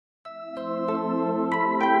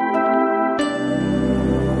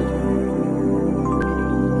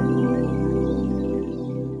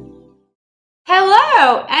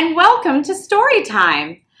and welcome to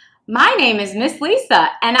Storytime. My name is Miss Lisa,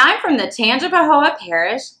 and I'm from the Tangipahoa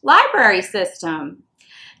Parish Library System.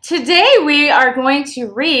 Today we are going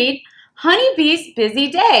to read Honeybee's Busy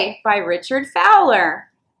Day by Richard Fowler.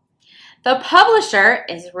 The publisher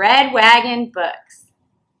is Red Wagon Books.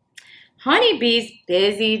 Honeybee's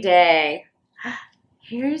Busy Day.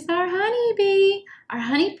 Here's our honeybee. Our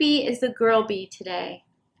honeybee is the girl bee today.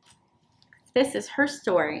 This is her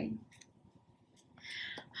story.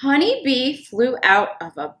 Honeybee flew out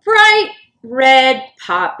of a bright red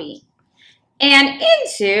poppy and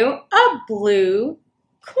into a blue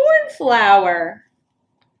cornflower.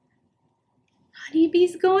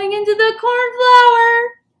 Honeybee's going into the cornflower.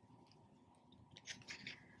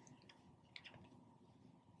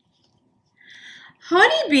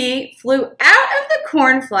 Honeybee flew out of the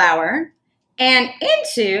cornflower and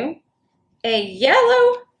into a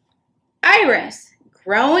yellow iris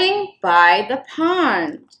growing by the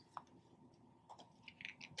pond.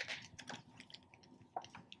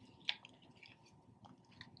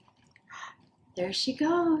 There she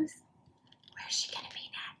goes. Where's she gonna be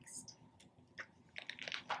next?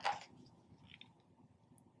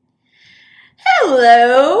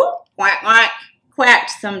 Hello, quack, quack, quacked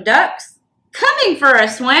some ducks. Coming for a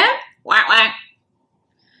swim, quack, quack.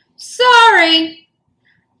 Sorry,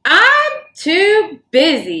 I'm too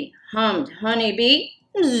busy, hummed Honeybee.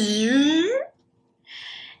 And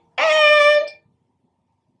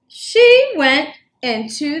she went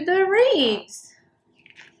into the reeds.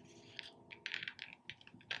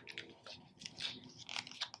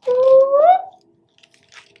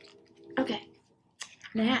 Okay,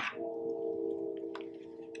 now.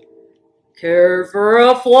 Care for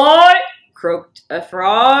a fly? Croaked a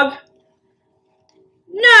frog.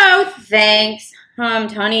 No, thanks,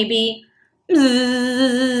 hummed Honeybee.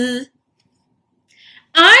 Bzzz.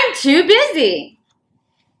 I'm too busy.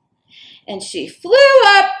 And she flew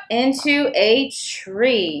up into a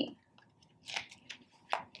tree.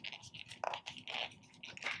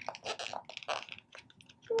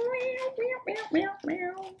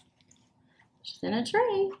 She's in a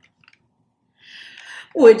tree.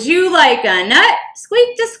 Would you like a nut?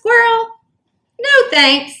 Squeaked a squirrel. No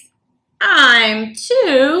thanks. I'm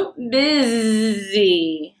too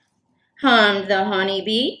busy, hummed the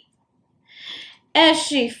honeybee as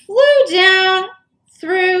she flew down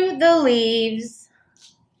through the leaves.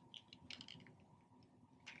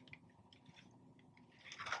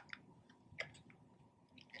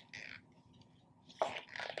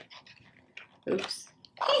 Oops.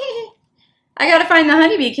 I gotta find the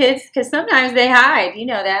honeybee kids because sometimes they hide. You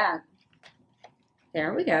know that.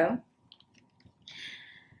 There we go.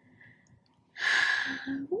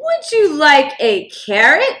 Would you like a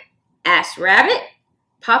carrot? Asked Rabbit,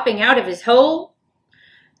 popping out of his hole.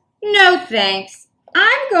 No thanks.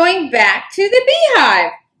 I'm going back to the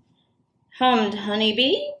beehive, hummed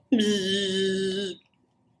Honeybee. Bzzz.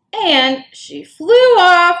 And she flew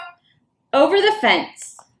off over the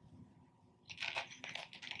fence.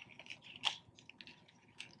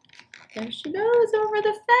 There she goes over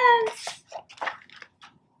the fence.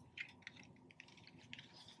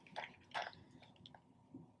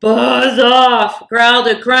 Buzz off, growled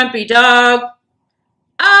a grumpy dog.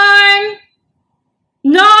 I'm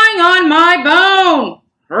gnawing on my bone.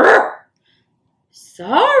 Rrr.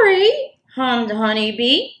 Sorry, hummed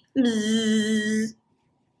Honeybee. Bzzz.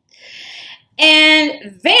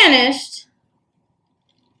 And vanished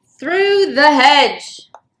through the hedge.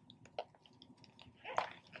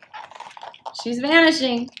 She's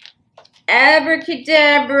vanishing.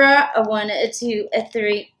 Abracadabra, a 1, a 2, a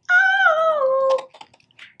 3. Oh!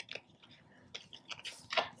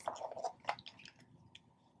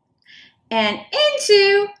 And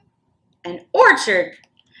into an orchard.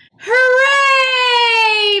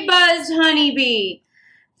 Hooray! Buzzed Honeybee.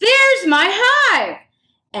 There's my hive.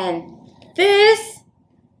 And this,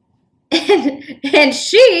 and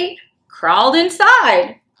she crawled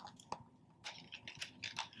inside.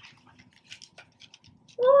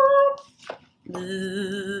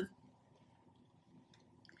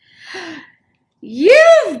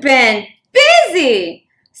 You've been busy,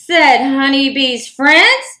 said Honeybee's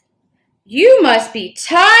friends. You must be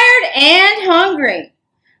tired and hungry.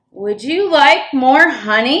 Would you like more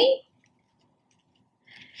honey?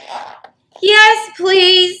 Yes,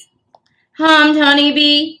 please, hummed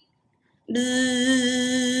Honeybee.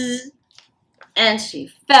 Bzzz. And she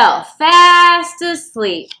fell fast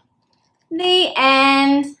asleep. The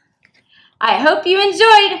end. I hope you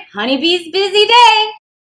enjoyed Honeybee's Busy Day.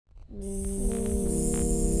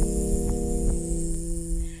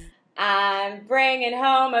 I'm bringing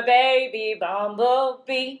home a baby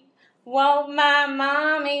bumblebee. Won't my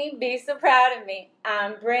mommy be so proud of me?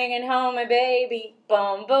 I'm bringing home a baby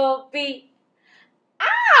bumblebee.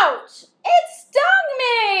 Ouch! It stung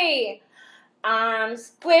me! I'm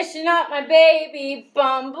squishing up my baby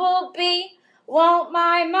bumblebee. Won't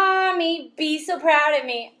my mommy be so proud of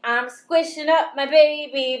me? I'm squishing up my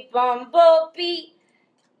baby bumblebee.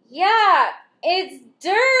 Yuck! It's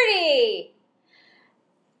dirty!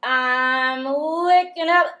 I'm licking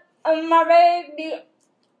up my baby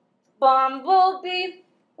bumblebee.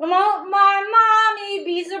 Won't my mommy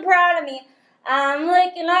be so proud of me? I'm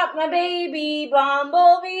licking up my baby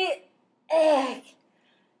bumblebee. Ugh.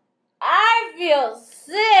 I feel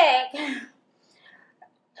sick.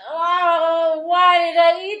 Oh, why did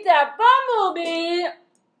I eat that bumblebee?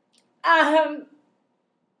 I'm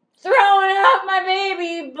throwing up my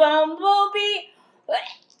baby bumblebee.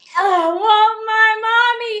 Won't my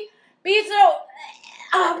mommy be so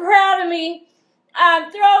proud of me?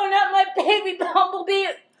 I'm throwing up my baby bumblebee.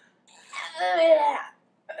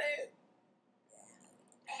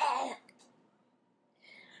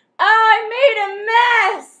 I made a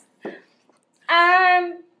mess.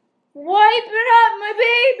 I'm wiping up my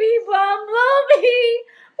baby bumblebee.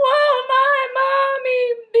 Won't my mommy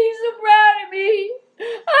be so proud of me?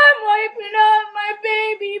 I'm wiping up my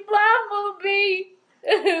baby bumblebee.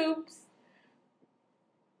 Oops.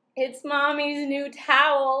 It's mommy's new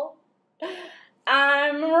towel.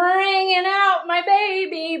 I'm wringing out my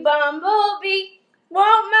baby bumblebee.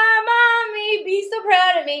 Won't my mommy be so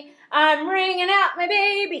proud of me? I'm wringing out my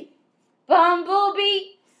baby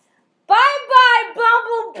bumblebee. Bye-bye,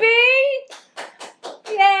 bumblebee.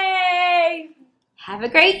 Yay. Have a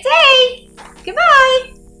great day.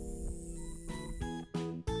 Goodbye.